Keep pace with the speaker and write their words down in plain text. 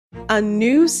A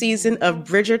new season of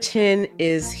Bridgerton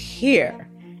is here.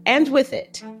 And with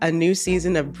it, a new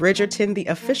season of Bridgerton, the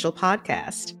official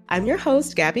podcast. I'm your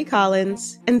host, Gabby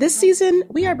Collins, and this season,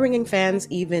 we are bringing fans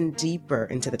even deeper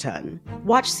into the ton.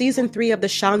 Watch season 3 of the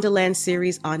Shondaland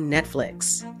series on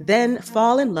Netflix. Then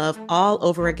fall in love all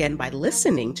over again by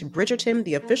listening to Bridgerton,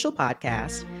 the official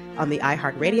podcast, on the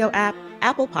iHeartRadio app,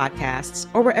 Apple Podcasts,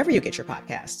 or wherever you get your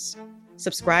podcasts.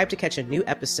 Subscribe to catch a new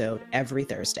episode every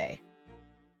Thursday.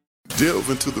 Delve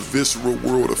into the visceral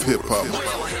world of hip-hop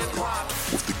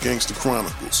with the Gangster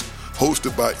Chronicles,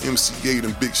 hosted by MC Gate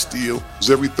and Big Steel.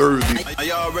 Every Thursday, a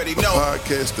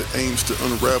podcast that aims to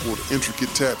unravel the intricate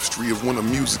tapestry of one of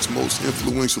music's most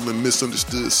influential and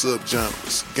misunderstood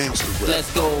subgenres, gangster rap.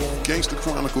 Let's go. Gangster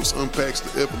Chronicles unpacks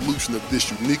the evolution of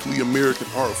this uniquely American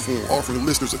art form, offering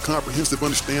listeners a comprehensive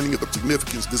understanding of the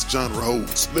significance this genre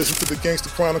holds. Listen to the Gangster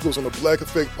Chronicles on the Black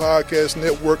Effect Podcast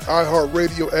Network,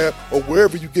 iHeartRadio app, or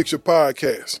wherever you get your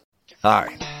podcasts.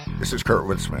 Hi, this is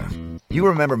Kurtwood Smith. You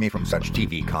remember me from such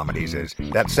TV comedies as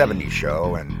That 70s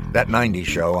Show and That 90s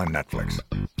Show on Netflix.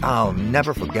 I'll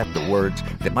never forget the words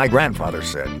that my grandfather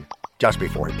said just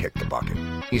before he kicked the bucket.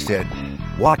 He said,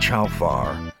 "Watch how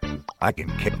far I can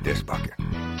kick this bucket."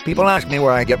 People ask me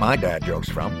where I get my dad jokes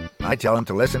from. I tell them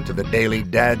to listen to the Daily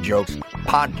Dad Jokes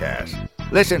podcast.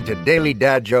 Listen to Daily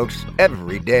Dad Jokes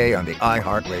every day on the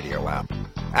iHeartRadio app,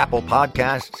 Apple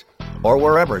Podcasts, or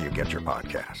wherever you get your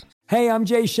podcasts. Hey, I'm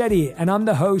Jay Shetty, and I'm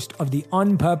the host of the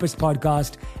On Purpose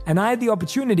podcast, and I had the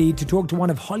opportunity to talk to one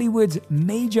of Hollywood's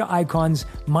major icons,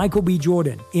 Michael B.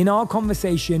 Jordan. In our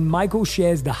conversation, Michael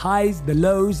shares the highs, the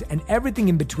lows, and everything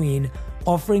in between,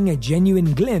 offering a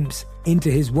genuine glimpse into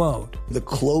his world. The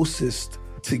closest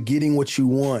to getting what you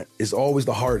want is always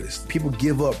the hardest. People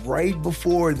give up right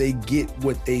before they get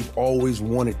what they've always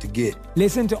wanted to get.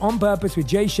 Listen to On Purpose with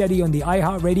Jay Shetty on the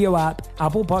iHeartRadio app,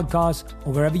 Apple Podcasts,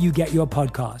 or wherever you get your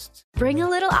podcasts. Bring a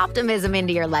little optimism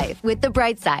into your life with The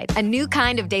Bright Side, a new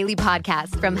kind of daily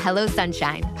podcast from Hello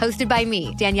Sunshine, hosted by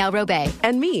me, Danielle Robay.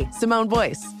 And me, Simone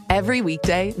Boyce. Every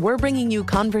weekday, we're bringing you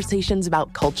conversations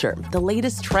about culture, the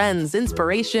latest trends,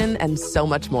 inspiration, and so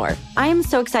much more. I am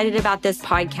so excited about this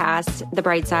podcast, The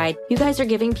Bright Side. You guys are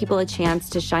giving people a chance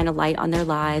to shine a light on their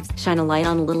lives, shine a light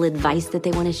on a little advice that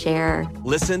they want to share.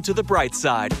 Listen to The Bright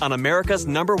Side on America's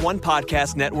 #1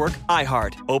 podcast network,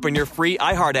 iHeart. Open your free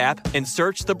iHeart app and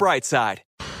search The Bright Side.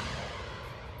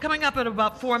 Coming up at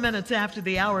about 4 minutes after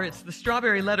the hour, it's the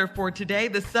Strawberry Letter for today.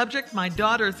 The subject, my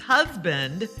daughter's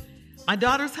husband. My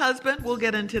daughter's husband, we'll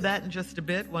get into that in just a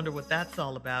bit. Wonder what that's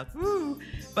all about. Woo.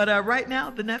 But right now,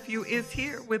 the nephew is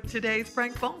here with today's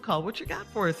prank phone call. What you got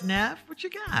for us, Neff? What you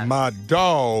got? My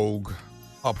dog,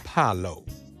 Apollo.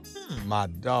 My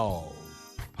dog,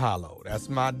 Apollo. That's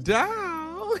my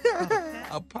dog,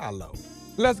 Apollo.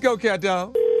 Let's go, cat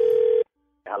dog.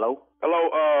 Hello?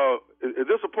 Hello, is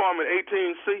this apartment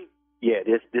 18C? Yeah,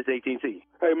 this 18C.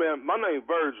 Hey, man, my name's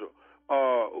Virgil.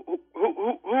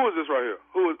 Who is this right here?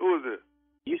 Who is this?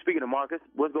 You speaking to Marcus?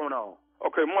 What's going on?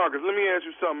 Okay, Marcus, let me ask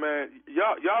you something, man.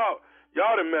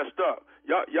 Y'all done messed up.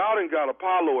 Y'all done got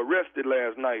Apollo arrested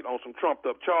last night on some trumped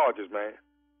up charges, man.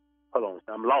 Hold on,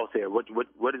 I'm lost here. What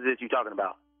is this you talking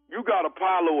about? You got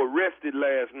Apollo arrested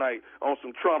last night on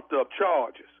some trumped up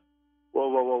charges. Whoa.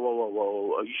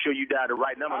 Are you sure you dialed the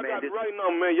right number, man? I got the right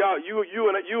number, man. Y'all, you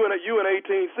and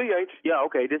 18C, ain't you? Yeah,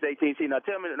 okay, this 18C. Now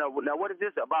tell me, now what is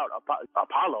this about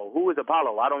Apollo? Who is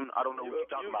Apollo? I don't know what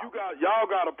you're talking about. Y'all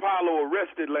got Apollo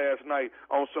arrested last night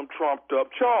on some trumped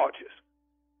up charges.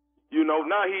 You know,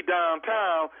 now he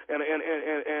downtown, and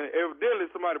evidently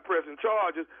somebody pressing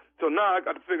charges. So now I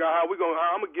got to figure out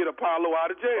how I'm gonna get Apollo out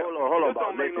of jail. Hold on, this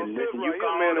don't make no sense right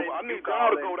here, man. I need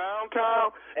y'all to go downtown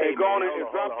and go on and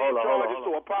drop these charges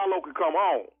so Apollo can come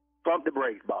home. Pump the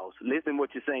brakes, boss. Listen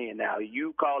what you're saying now.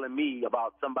 You calling me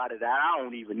about somebody that I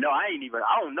don't even know. I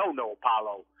don't know no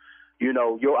Apollo. You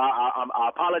know, I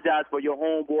apologize for your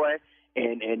homeboy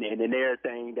and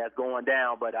everything that's going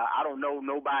down, but I don't know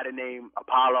nobody named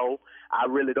Apollo. I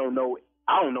really don't know.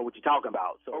 I don't know what you're talking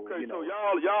about. So, okay, you know.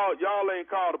 so y'all ain't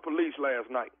called the police last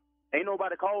night. Ain't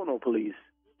nobody called no police.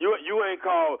 You ain't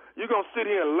called. You gonna sit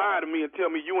here and lie to me and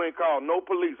tell me you ain't called no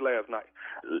police last night?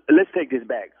 Let's take this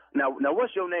back. Now,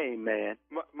 what's your name, man?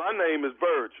 My name is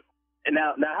Virgil. And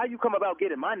now, how you come about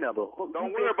getting my number?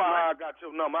 Don't worry about how I got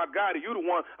your number. I got it. You the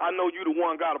one. I know you the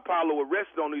one got Apollo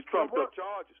arrested on these trumped up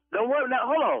charges. Don't worry. Now,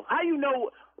 hold on. How you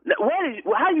know?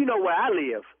 How you know where I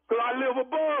live? Because I live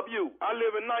above you. I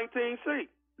live in 19C.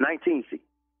 19.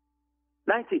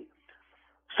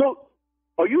 So,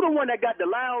 are you the one that got the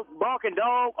loud barking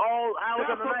dog all hours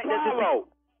of the night? Apollo.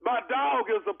 My dog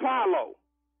is Apollo.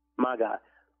 My God.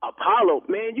 Apollo,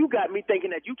 man, you got me thinking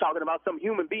that you talking about some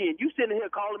human being. You sitting here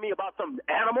calling me about some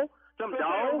animal, some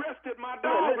dog. They arrested my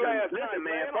dog last night,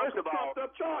 man. First of all,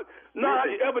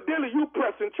 evidently you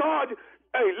pressing charges.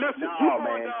 Hey, listen, you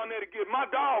going down there to get my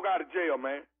dog out of jail,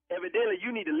 man. Evidently,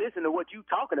 you need to listen to what you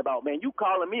talking about, man. You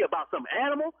calling me about some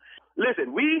animal?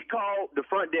 Listen, we call the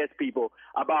front desk people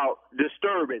about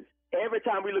disturbance. Every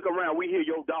time we look around, we hear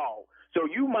your dog. So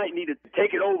you might need to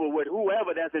take it over with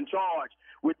whoever that's in charge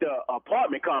with the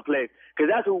apartment complex,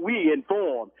 because that's who we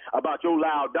inform about your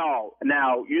loud dog.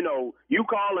 Now, you know, you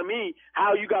calling me,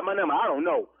 how you got my number, I don't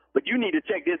know. But you need to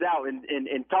check this out and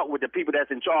talk with the people that's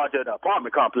in charge of the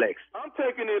apartment complex. I'm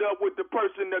taking it up with the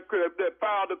person that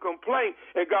filed a complaint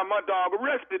and got my dog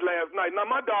arrested last night. Now,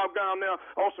 my dog down there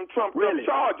on some trumped-up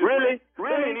charges. Really?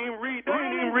 They ain't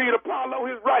even read Apollo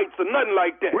his rights or nothing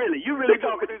like that. Really? You really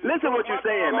talking? Listen what you're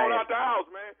saying, man. Out the house,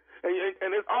 man.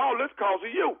 And it's all this cause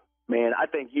of you. Man, I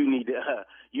think you need to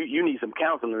you need some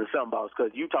counseling or something, boss,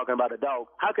 because you talking about a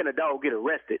dog. How can a dog get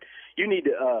arrested? You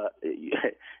need to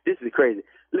this is crazy.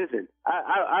 Listen,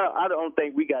 I don't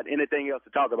think we got anything else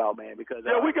to talk about, man, because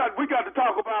we got to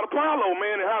talk about Apollo,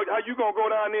 man, and how you gonna go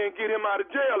down there and get him out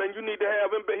of jail, and you need to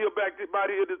have him here back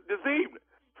by here this evening.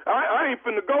 I ain't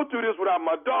finna go through this without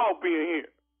my dog being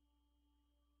here.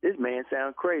 This man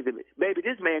sounds crazy. Baby,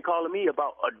 this man calling me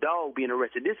about a dog being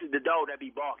arrested. This is the dog that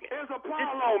be barking. It's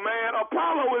Apollo, man.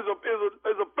 Apollo is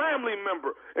a family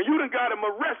member, and you done got him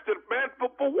arrested, man,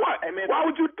 for what? Hey, man, why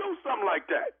would you do something like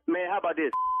that? Man, how about this?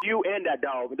 You and that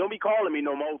dog. Don't be calling me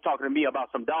no more talking to me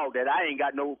about some dog that I ain't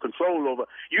got no control over.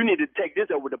 You need to take this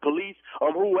up with the police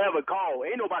or whoever called.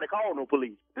 Ain't nobody called no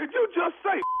police. Did you just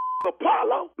say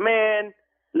Apollo? Man,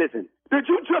 listen. Did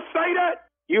you just say that?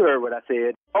 You heard what I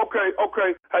said. Okay.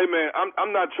 Hey, man,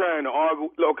 I'm not trying to argue.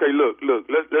 Okay, look.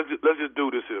 Let's just do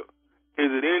this here.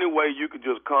 Is it any way you could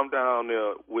just come down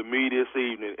there with me this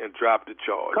evening and drop the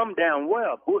charge? Come down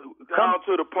where? Down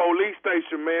to the police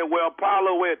station, man, where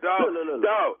Apollo went, dog. Look.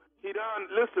 Dog, he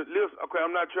down. Listen. Okay,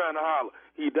 I'm not trying to holler.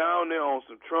 He down there on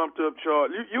some trumped-up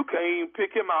charge. You can't even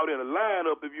pick him out in a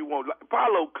lineup if you want.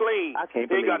 Apollo clean. I can't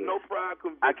believe it. He got no prior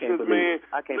convictions, man.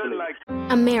 I can't believe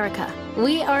it. America.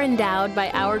 We are endowed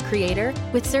by our Creator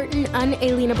with certain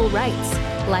unalienable rights: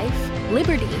 life,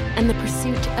 liberty, and the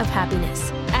pursuit of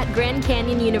happiness. At Grand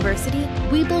Canyon University,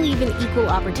 we believe in equal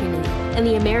opportunity, and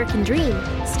the American dream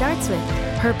starts with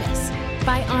purpose.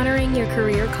 By honoring your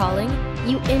career calling,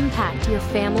 you impact your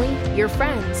family, your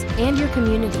friends, and your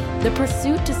community. The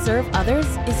pursuit to serve others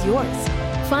is yours.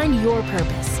 Find your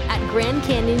purpose at Grand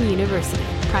Canyon University.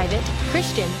 Private,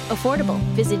 Christian, affordable.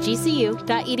 Visit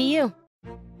gcu.edu.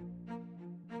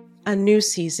 A new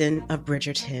season of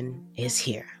Bridgerton is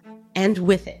here. And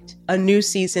with it, a new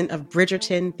season of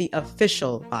Bridgerton, the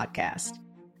official podcast.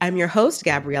 I'm your host,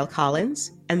 Gabrielle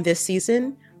Collins, and this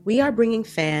season, we are bringing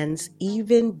fans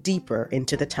even deeper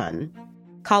into the ton.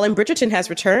 Colin Bridgerton has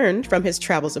returned from his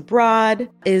travels abroad.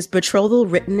 Is betrothal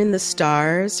written in the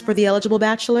stars for the eligible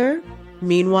bachelor?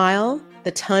 Meanwhile,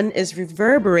 the ton is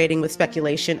reverberating with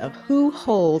speculation of who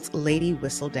holds Lady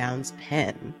Whistledown's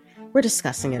pen. We're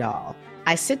discussing it all.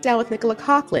 I sit down with Nicola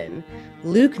Coughlan,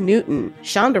 Luke Newton,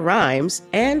 Shonda Rhimes,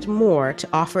 and more to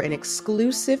offer an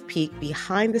exclusive peek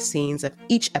behind the scenes of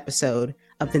each episode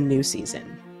of the new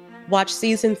season. Watch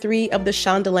season 3 of the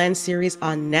Shondaland series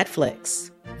on Netflix.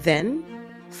 Then,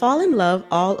 fall in love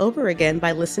all over again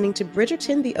by listening to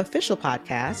Bridgerton, the official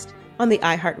podcast, on the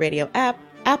iHeartRadio app,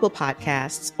 Apple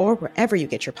Podcasts, or wherever you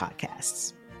get your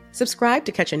podcasts. Subscribe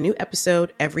to catch a new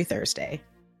episode every Thursday.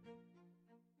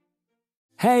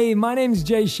 Hey, my name's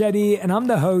Jay Shetty, and I'm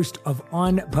the host of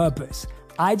On Purpose.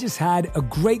 I just had a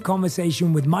great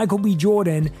conversation with Michael B.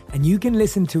 Jordan, and you can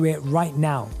listen to it right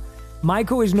now.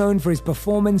 Michael is known for his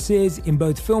performances in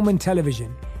both film and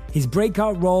television. His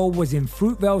breakout role was in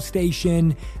Fruitvale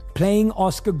Station, playing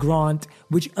Oscar Grant,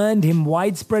 which earned him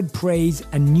widespread praise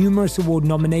and numerous award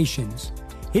nominations.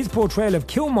 His portrayal of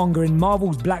Killmonger in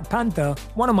Marvel's Black Panther,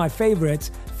 one of my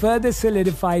favorites, further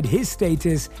solidified his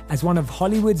status as one of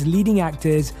Hollywood's leading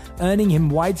actors, earning him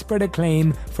widespread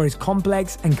acclaim for his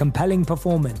complex and compelling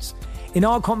performance. In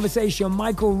our conversation,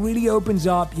 Michael really opens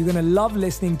up. You're going to love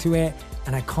listening to it,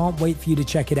 and I can't wait for you to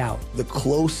check it out. The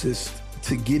closest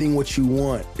to getting what you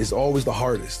want is always the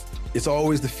hardest. It's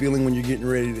always the feeling when you're getting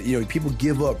ready to, people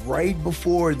give up right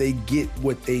before they get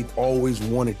what they've always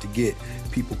wanted to get.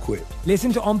 People quit.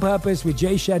 Listen to On Purpose with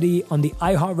Jay Shetty on the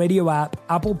iHeartRadio app,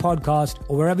 Apple Podcast,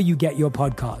 or wherever you get your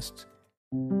podcasts.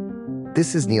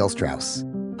 This is Neil Strauss,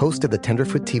 host of the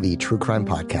Tenderfoot TV True Crime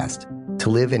Podcast, To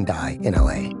Live and Die in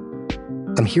LA.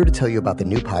 I'm here to tell you about the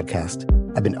new podcast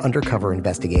I've been undercover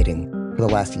investigating for the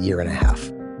last year and a half.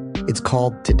 It's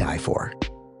called To Die For.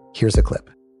 Here's a clip.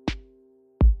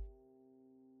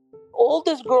 All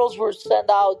these girls were sent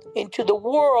out into the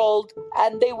world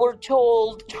and they were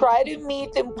told, try to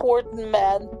meet important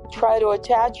men, try to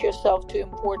attach yourself to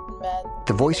important men.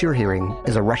 The voice you're hearing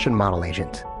is a Russian model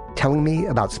agent telling me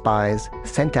about spies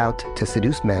sent out to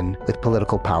seduce men with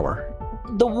political power.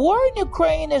 The war in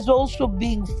Ukraine is also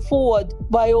being fought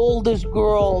by all these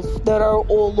girls that are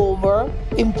all over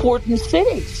important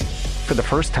cities. For the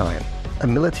first time, a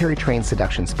military-trained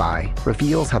seduction spy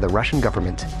reveals how the Russian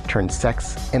government turned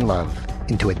sex and love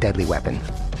into a deadly weapon.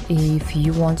 If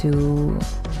you want to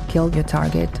kill your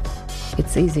target,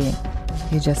 it's easy.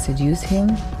 You just seduce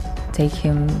him, take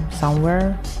him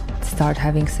somewhere, start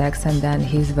having sex, and then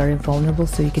he's very vulnerable,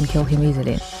 so you can kill him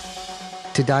easily.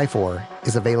 To Die For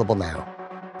is available now.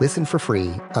 Listen for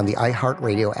free on the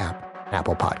iHeartRadio app,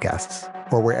 Apple Podcasts,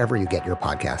 or wherever you get your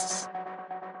podcasts.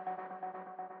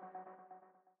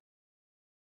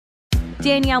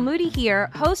 Danielle Moody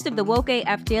here, host of the Woke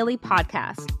AF Daily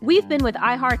podcast. We've been with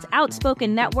iHeart's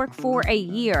Outspoken Network for a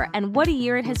year, and what a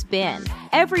year it has been.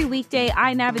 Every weekday,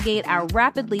 I navigate our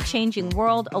rapidly changing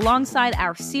world alongside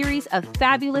our series of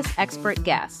fabulous expert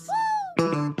guests.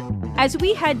 As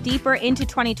we head deeper into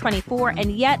 2024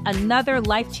 and yet another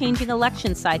life-changing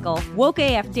election cycle, Woke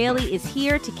AF Daily is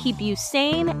here to keep you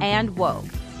sane and woke.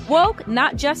 Woke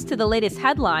not just to the latest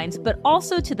headlines, but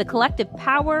also to the collective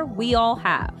power we all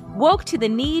have. Woke to the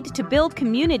need to build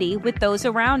community with those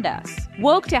around us.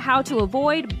 Woke to how to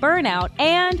avoid burnout,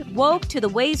 and woke to the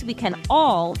ways we can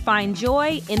all find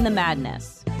joy in the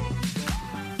madness.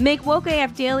 Make Woke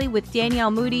AF Daily with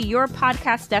Danielle Moody your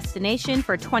podcast destination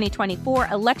for 2024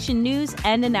 election news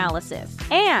and analysis.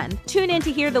 And tune in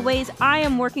to hear the ways I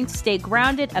am working to stay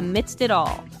grounded amidst it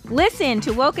all. Listen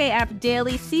to Woke AF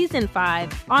Daily Season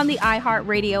 5 on the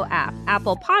iHeartRadio app,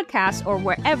 Apple Podcasts, or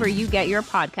wherever you get your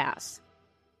podcasts.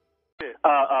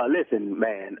 Listen,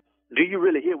 man, do you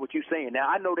really hear what you're saying? Now,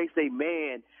 I know they say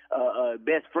man,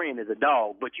 best friend is a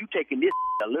dog, but you taking this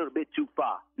a little bit too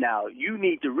far. Now, you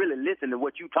need to really listen to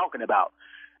what you're talking about.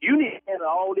 You need to handle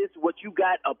all this, what you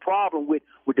got a problem with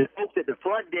the folks at the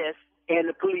front desk and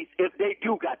the police, if they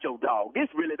do got your dog. This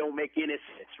really don't make any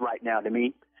sense right now to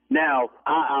me. Now,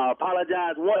 I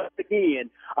apologize once again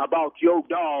about your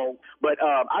dog, but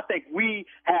I think we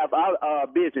have our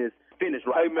business finished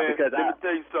right now. Hey, man, let me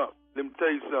tell you something.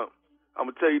 I'm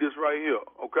going to tell you this right here,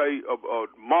 okay?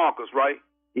 Marcus, right?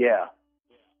 Yeah.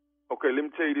 Okay, let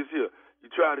me tell you this here. You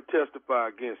try to testify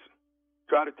against him.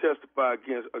 Try to testify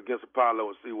against Apollo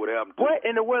and see what happens. What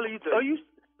in the world are you?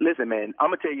 Listen, man,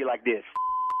 I'm going to tell you like this.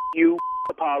 You,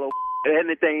 Apollo,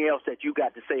 anything else that you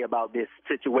got to say about this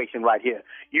situation right here.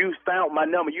 You found my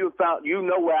number. You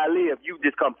know where I live. You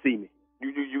just come see me.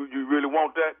 You really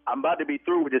want that? I'm about to be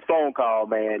through with this phone call,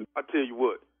 man. I tell you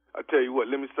what.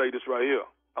 Let me say this right here.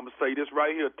 I'm gonna say this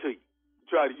right here to you. You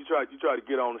try to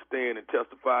get on the stand and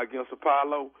testify against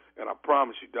Apollo, and I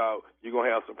promise you, dog, you're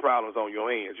gonna have some problems on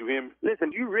your hands. You hear me?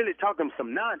 Listen, you really talking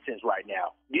some nonsense right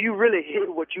now. Do you really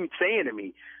hear what you saying to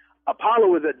me?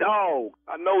 Apollo is a dog.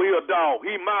 I know he a dog.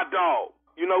 He my dog.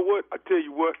 You know what? I tell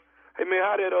you what. Hey man,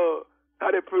 how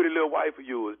that pretty little wife of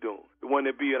yours doing? The one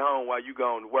that be at home while you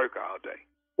going to work all day.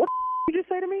 What you just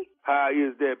say to me? How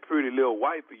is that pretty little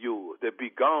wife of yours that be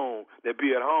gone, that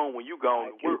be at home when you gone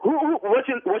to work? What's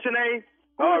your name?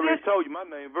 I already told you my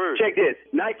name, Virgil. Check this.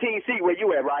 19C, where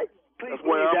you at, right? That's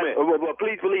where I'm at. Well,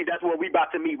 please believe that's where we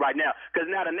about to meet right now. Because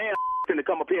now the man finna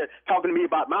come up here talking to me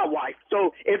about my wife.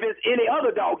 So if it's any other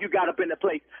dog you got up in the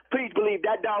place, please believe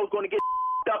that dog's going to get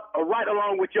up right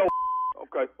along with your.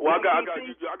 Okay. Well, I got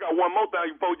one more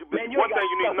thing before you. Man, one thing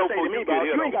you need to know before you get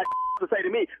here. You ain't got to say to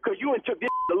me because you took this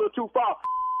a little too far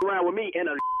around with me and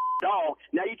a dog.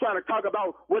 Now you trying to talk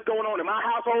about what's going on in my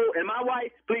household and my wife?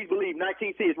 Please believe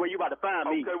 19C is where you about to find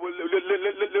me. Okay. Well,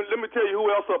 let me tell you who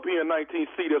else up here in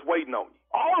 19C that's waiting on you.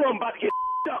 All of them about to get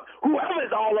up. Whoever is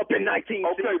all up in 19C.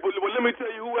 Okay. Well, let me tell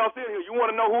you who else in here. You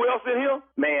want to know who else in here?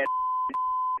 Man.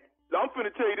 I'm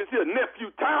finna tell you this here.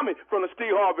 Nephew Tommy from the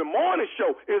Steve Harvey Morning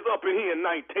Show is up in here in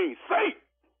 19C.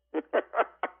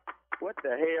 What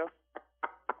the hell?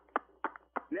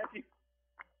 Nephew.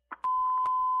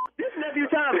 This Nephew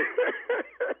Tommy.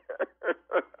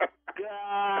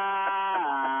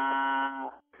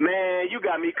 Man, you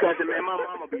got me cussing, man. My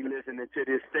mama be listening to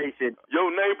this station.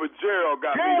 Your neighbor Gerald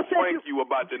got me to prank you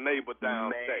about the neighbor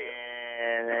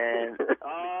downstairs. Man.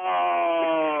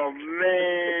 Oh,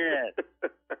 man.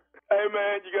 Hey,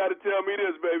 man, you got to tell me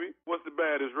this, baby. What's the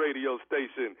baddest radio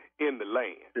station in the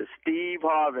land? The Steve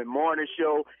Harvey Morning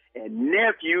Show, and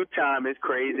Nephew Thomas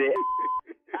crazy.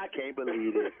 I can't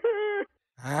believe it.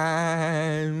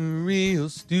 I'm real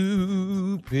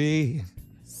stupid.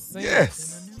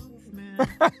 Yes.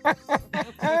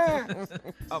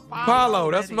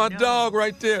 Apollo, that's my dog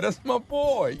right there. That's my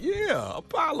boy. Yeah,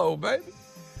 Apollo, baby.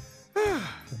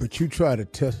 But you try to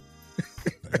test.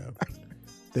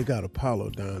 They got Apollo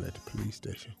down at the police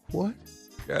station. What?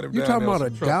 You talking about a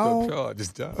dog? Charges,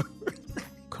 dog.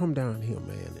 Come down here,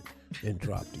 man, and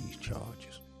drop these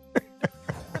charges.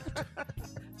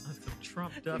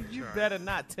 Trumped up. You better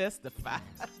not testify.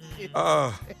 Yeah,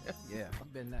 I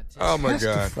better not testify. Oh my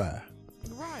Testify. God.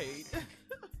 Right.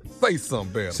 Say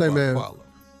something bad Say, about man, Apollo.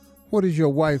 what is your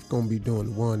wife gonna be doing?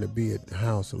 The one to be at the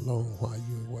house alone while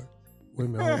you at work? Wait a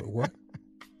minute, what?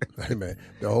 Hey man,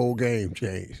 the whole game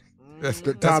changed. That's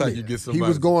Tommy, how you get somebody. he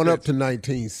was going up to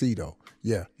 19C though.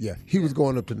 Yeah. He was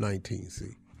going up to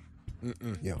 19C.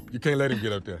 Yeah. You can't let him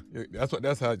get up there.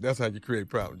 That's how you create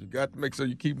problems. You got to make sure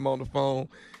you keep him on the phone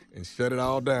and shut it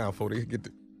all down before they get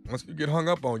once you get hung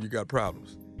up on, you got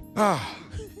problems.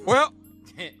 Well,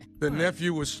 the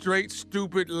nephew was straight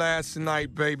stupid last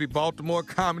night, baby. Baltimore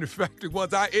Comedy Factory.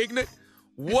 Was I ignorant?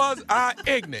 Was I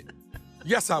ignorant?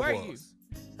 Yes, I was.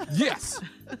 Yes.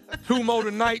 2 more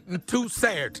tonight and 2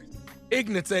 Saturday.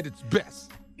 Ignorance at its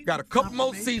best. Got a couple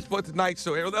more seats for tonight's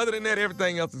show. Other than that,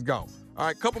 everything else is gone. All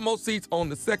right, couple more seats on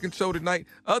the second show tonight.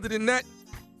 Other than that,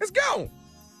 it's gone.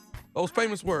 Those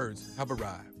famous words have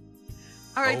arrived.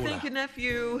 All right, thank you,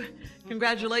 nephew.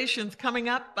 Congratulations. Coming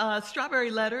up,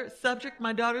 Strawberry Letter, subject,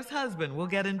 my daughter's husband. We'll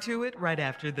get into it right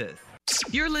after this.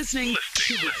 You're listening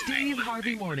to the Steve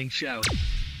Harvey Morning Show.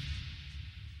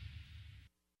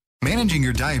 Managing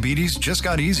your diabetes just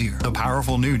got easier. The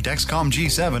powerful new Dexcom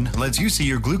G7 lets you see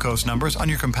your glucose numbers on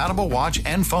your compatible watch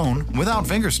and phone without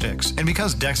finger sticks. And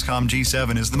because Dexcom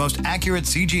G7 is the most accurate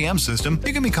CGM system,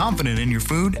 you can be confident in your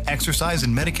food, exercise,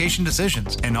 and medication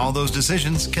decisions. And all those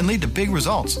decisions can lead to big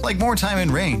results, like more time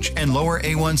in range and lower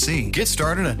A1C. Get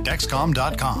started at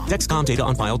Dexcom.com. Dexcom data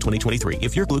on file 2023.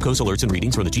 If your glucose alerts and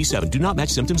readings from the G7 do not match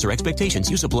symptoms or expectations,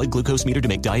 use a blood glucose meter to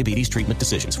make diabetes treatment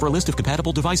decisions. For a list of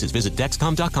compatible devices, visit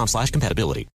Dexcom.com/compatibility.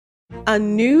 A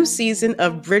new season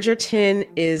of Bridgerton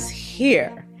is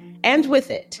here. And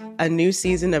with it, a new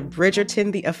season of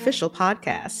Bridgerton, the official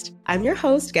podcast. I'm your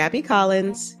host, Gabby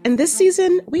Collins, and this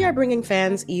season, we are bringing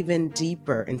fans even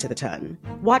deeper into the ton.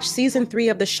 Watch season 3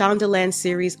 of the Shondaland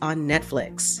series on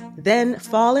Netflix. Then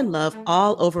fall in love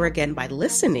all over again by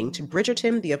listening to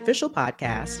Bridgerton, the official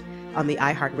podcast, on the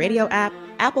iHeartRadio app,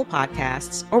 Apple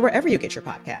Podcasts, or wherever you get your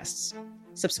podcasts.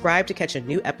 Subscribe to catch a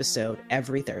new episode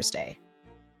every Thursday.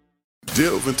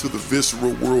 Delve into the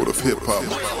visceral world of hip-hop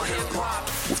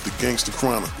with the Gangsta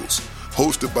Chronicles,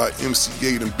 hosted by MC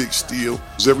Gate and Big Steel.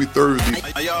 Every Thursday, a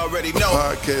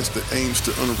podcast that aims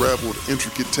to unravel the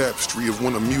intricate tapestry of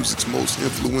one of music's most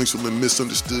influential and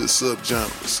misunderstood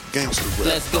subgenres, gangsta rap.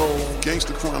 Let's go.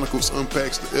 Gangsta Chronicles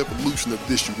unpacks the evolution of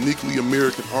this uniquely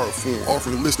American art form,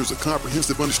 offering listeners a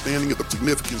comprehensive understanding of the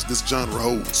significance this genre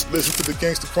holds. Listen to the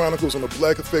Gangsta Chronicles on the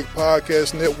Black Effect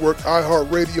Podcast Network,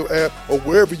 iHeartRadio app, or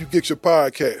wherever you get your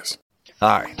podcasts.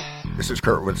 Hi, this is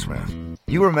Kurtwood Smith.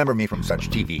 You remember me from such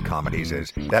TV comedies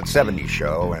as That 70s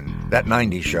Show and That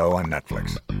 90s Show on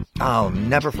Netflix. I'll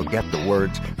never forget the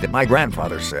words that my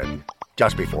grandfather said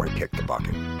just before he kicked the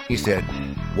bucket. He said,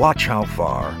 "Watch how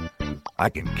far I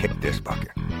can kick this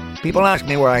bucket." People ask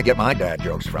me where I get my dad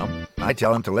jokes from. I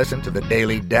tell them to listen to the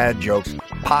Daily Dad Jokes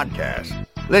podcast.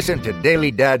 Listen to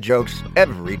Daily Dad Jokes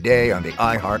every day on the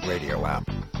iHeartRadio app,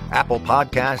 Apple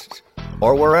Podcasts,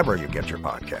 or wherever you get your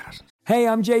podcasts. Hey,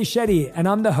 I'm Jay Shetty, and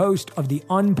I'm the host of the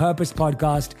On Purpose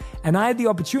podcast, and I had the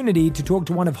opportunity to talk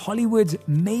to one of Hollywood's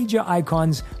major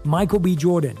icons, Michael B.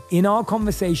 Jordan. In our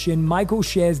conversation, Michael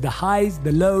shares the highs,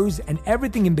 the lows, and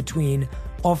everything in between,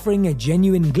 offering a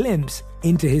genuine glimpse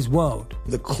into his world.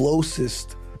 The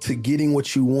closest to getting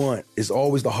what you want is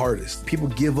always the hardest. People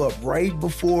give up right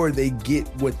before they get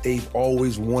what they've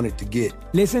always wanted to get.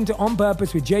 Listen to On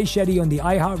Purpose with Jay Shetty on the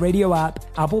iHeartRadio app,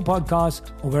 Apple Podcasts,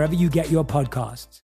 or wherever you get your podcasts.